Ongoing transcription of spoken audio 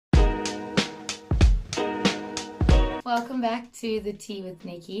Welcome back to the Tea with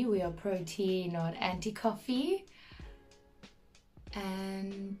Nicky. We are pro tea, not anti-coffee.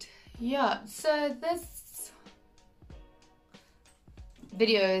 And yeah, so this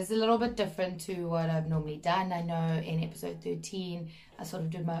video is a little bit different to what I've normally done. I know in episode 13 I sort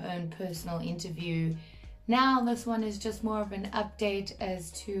of did my own personal interview. Now this one is just more of an update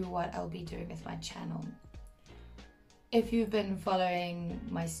as to what I'll be doing with my channel. If you've been following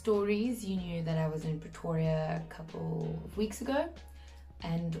my stories, you knew that I was in Pretoria a couple of weeks ago,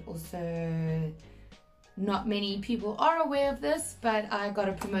 and also not many people are aware of this, but I got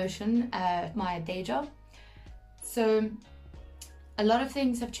a promotion at my day job. So a lot of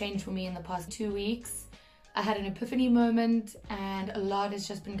things have changed for me in the past 2 weeks. I had an epiphany moment and a lot has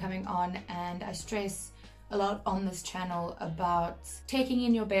just been coming on, and I stress a lot on this channel about taking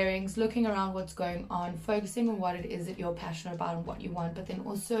in your bearings, looking around what's going on, focusing on what it is that you're passionate about and what you want, but then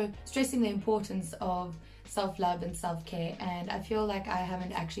also stressing the importance of self-love and self-care. And I feel like I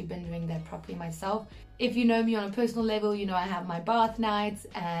haven't actually been doing that properly myself. If you know me on a personal level, you know I have my bath nights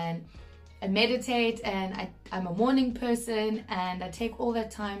and I meditate, and I'm a morning person and I take all that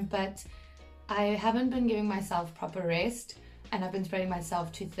time, but I haven't been giving myself proper rest and I've been spreading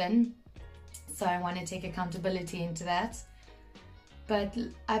myself too thin. So I want to take accountability into that. But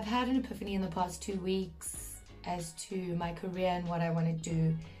I've had an epiphany in the past 2 weeks as to my career and what I want to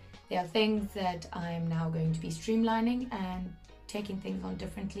do. There are things that I'm now going to be streamlining and taking things on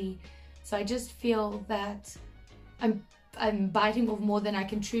differently. So I just feel that I'm biting off more than I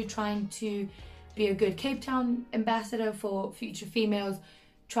can chew, trying to be a good Cape Town ambassador for future females,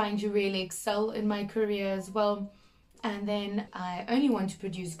 trying to really excel in my career as well. And then I only want to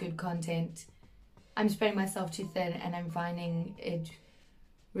produce good content. I'm spreading myself too thin and I'm finding it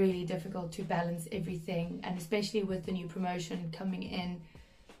really difficult to balance everything, and especially with the new promotion coming in,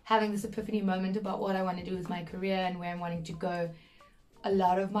 having this epiphany moment about what I want to do with my career and where I'm wanting to go. A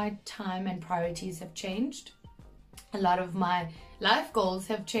lot of my time and priorities have changed. A lot of my life goals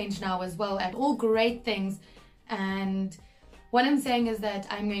have changed now as well, and all great things. And what I'm saying is that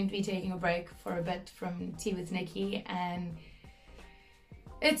I'm going to be taking a break for a bit from Tea with Nicky, and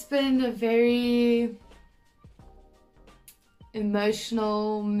it's been a very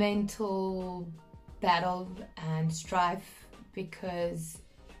emotional, mental battle and strife, because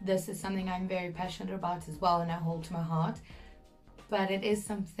this is something I'm very passionate about as well and I hold to my heart. But it is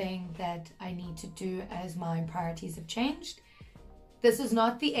something that I need to do as my priorities have changed. This is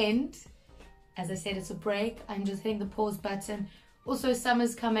not the end. As I said, it's a break. I'm just hitting the pause button. Also,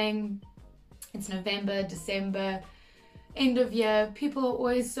 summer's coming. It's November, December, end of year. People are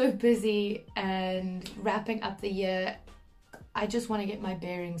always so busy and wrapping up the year. I just want to get my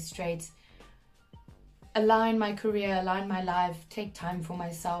bearings straight, align my career, align my life, take time for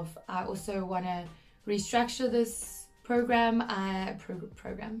myself. I also want to restructure this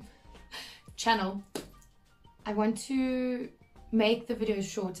channel. I want to make the videos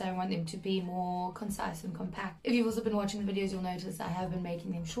shorter. I want them to be more concise and compact. If you've also been watching the videos, you'll notice I have been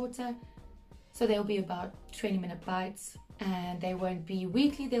making them shorter. So they'll be about 20-minute bites, and they won't be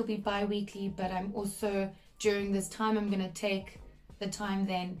weekly, they'll be bi-weekly. But I'm also, during this time, I'm going to take the time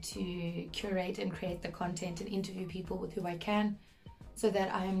then to curate and create the content and interview people with who I can, so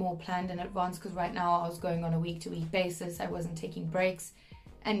that I am more planned in advance, because right now I was going on a week-to-week basis. I wasn't taking breaks.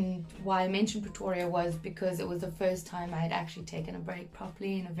 And why I mentioned Pretoria was because it was the first time I had actually taken a break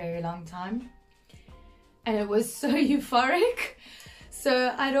properly in a very long time. And it was so euphoric.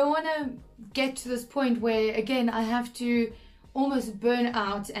 So I don't want to get to this point where, again, I have to almost burn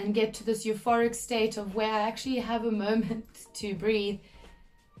out and get to this euphoric state of where I actually have a moment to breathe,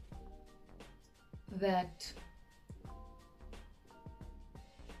 that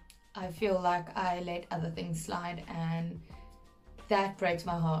I feel like I let other things slide, and that breaks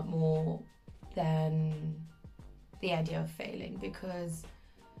my heart more than the idea of failing, because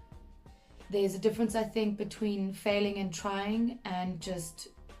there's a difference, I think, between failing and trying and just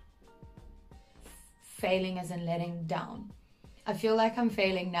failing as in letting down. I feel like I'm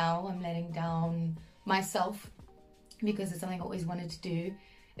failing now. I'm letting down myself because it's something I always wanted to do.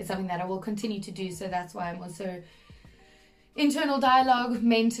 It's something that I will continue to do. So that's why I'm also internal dialogue,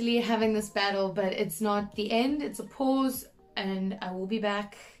 mentally having this battle. But it's not the end. It's a pause, and I will be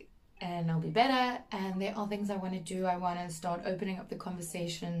back and I'll be better. And there are things I want to do. I want to start opening up the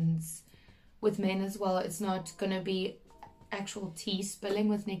conversations with men as well. It's not going to be actual tea spilling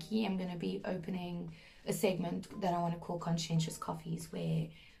with Nicky. I'm going to be opening a segment that I want to call Conscientious Coffees, where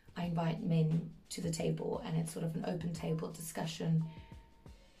I invite men to the table, and it's sort of an open table discussion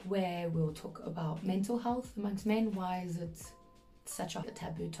where we'll talk about mental health amongst men. Why is it such a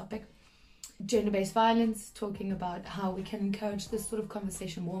taboo topic? gender-based violence, talking about how we can encourage this sort of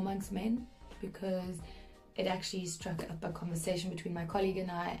conversation more amongst men, because it actually struck up a conversation between my colleague and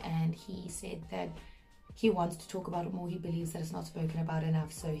I, and he said that he wants to talk about it more. He believes that it's not spoken about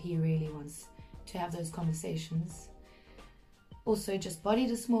enough, so he really wants to have those conversations. Also, just body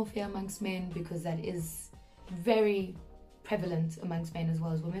dysmorphia amongst men, because that is very prevalent amongst men as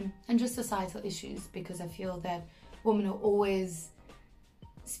well as women, and just societal issues, because I feel that women are always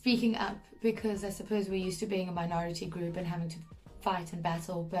speaking up, because I suppose we're used to being a minority group and having to fight and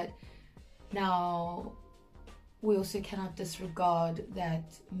battle, but now we also cannot disregard that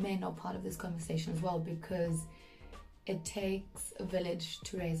men are part of this conversation as well, because it takes a village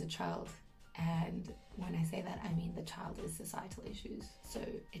to raise a child. And when I say that, I mean the child is societal issues. So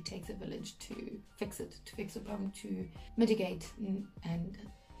it takes a village to fix it, to fix a problem, to mitigate and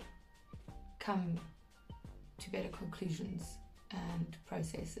come to better conclusions and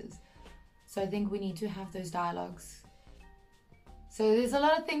processes. So I think we need to have those dialogues. So there's a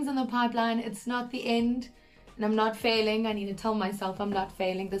lot of things in the pipeline. It's not the end, and I'm not failing. I need to tell myself I'm not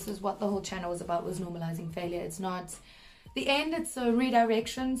failing. This is what the whole channel was about, was normalizing failure. It's not the end, it's a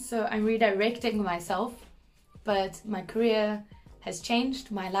redirection. So I'm redirecting myself, but my career has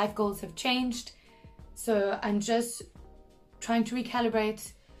changed, my life goals have changed. So I'm just trying to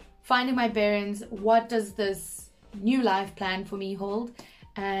recalibrate, finding my bearings. What does this new life plan for me hold?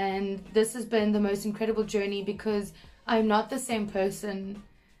 And this has been the most incredible journey, because I'm not the same person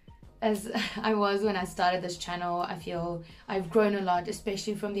as I was when I started this channel. I feel I've grown a lot,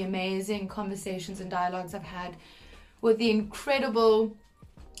 especially from the amazing conversations and dialogues I've had with the incredible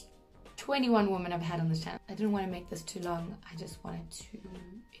 21 women I've had on this channel. I didn't want to make this too long. I just wanted to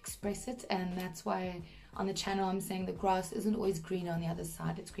express it, and that's why on the channel I'm saying the grass isn't always green on the other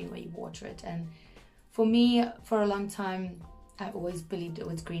side. It's green where you water it. And for me, for a long time, I always believed it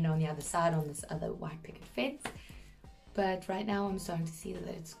was green on the other side, on this other white picket fence. But right now I'm starting to see that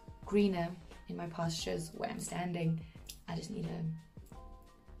it's greener in my pastures where I'm standing. I just need to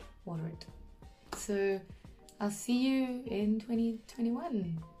water it. So I'll see you in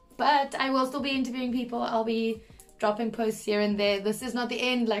 2021. But I will still be interviewing people. I'll be dropping posts here and there. This is not the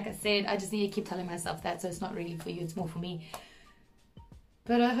end, like I said. I just need to keep telling myself that, so it's not really for you, it's more for me.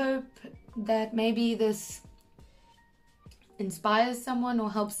 But I hope that maybe this inspires someone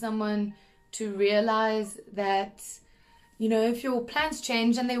or helps someone to realize that, you know, if your plans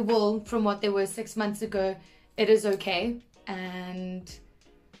change, and they will from what they were 6 months ago, it is okay. And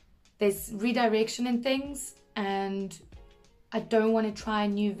there's redirection in things, and I don't want to try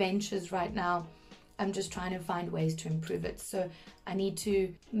new ventures right now. I'm just trying to find ways to improve it. So I need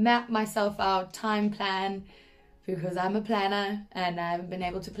to map myself out, time plan, because I'm a planner and I haven't been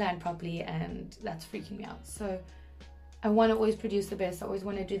able to plan properly, and that's freaking me out. So I want to always produce the best. I always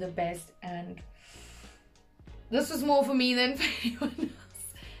want to do the best, and this was more for me than for anyone else.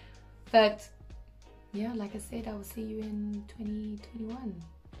 But yeah, like I said, I will see you in 2021.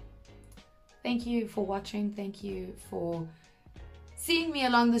 Thank you for watching. Thank you for seeing me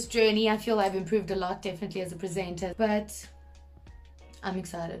along this journey. I feel I've improved a lot, definitely as a presenter, but I'm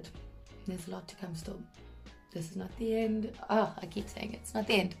excited. There's a lot to come still. This is not the end. Oh, I keep saying it. It's not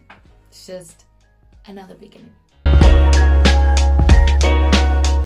the end. It's just another beginning.